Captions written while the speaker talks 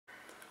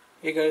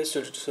Hey guys,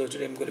 so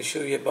today I'm going to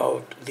show you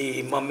about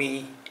the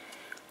Mummy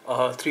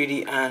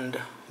 3D and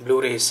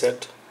Blu-ray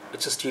set.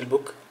 It's a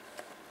steelbook.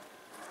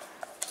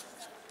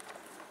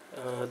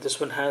 This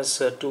one has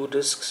two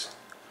discs.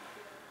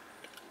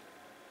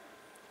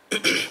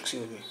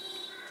 Excuse me.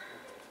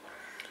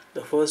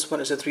 The first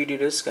one is a 3D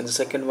disc, and the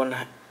second one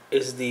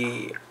is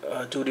the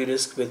 2D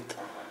disc with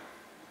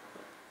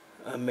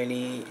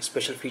many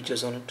special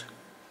features on it.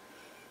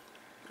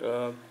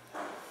 Uh,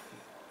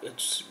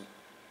 it's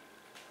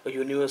a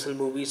Universal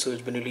movie, so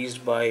it's been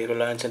released by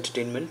Reliance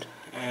Entertainment,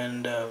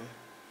 and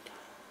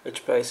its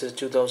price is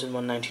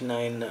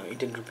 2,199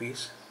 Indian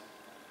rupees.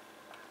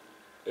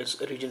 It's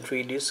a region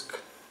free disc.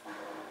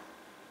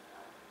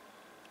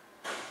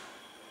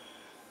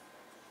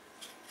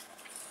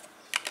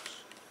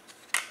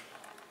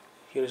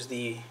 Here's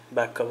the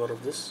back cover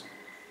of this.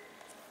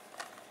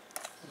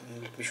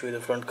 And let me show you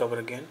the front cover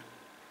again.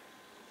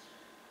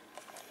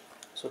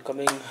 So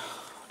coming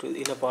to the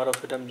inner part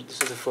of it, this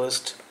is the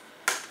first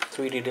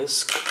 3D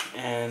disc,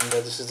 and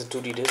this is the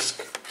 2D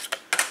disc,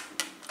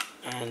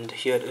 and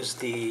here is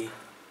the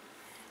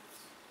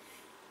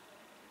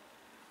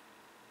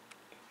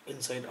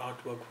inside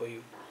artwork for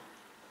you.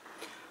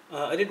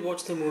 I did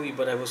watch the movie,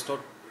 but I was not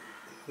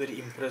very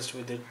impressed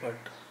with it, but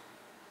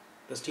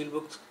the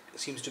steelbook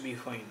seems to be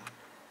fine.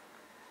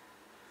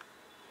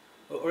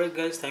 Alright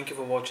guys, thank you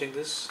for watching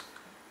this.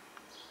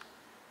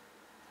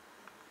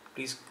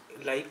 Please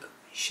like,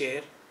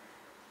 share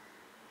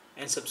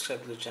and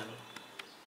subscribe to the channel.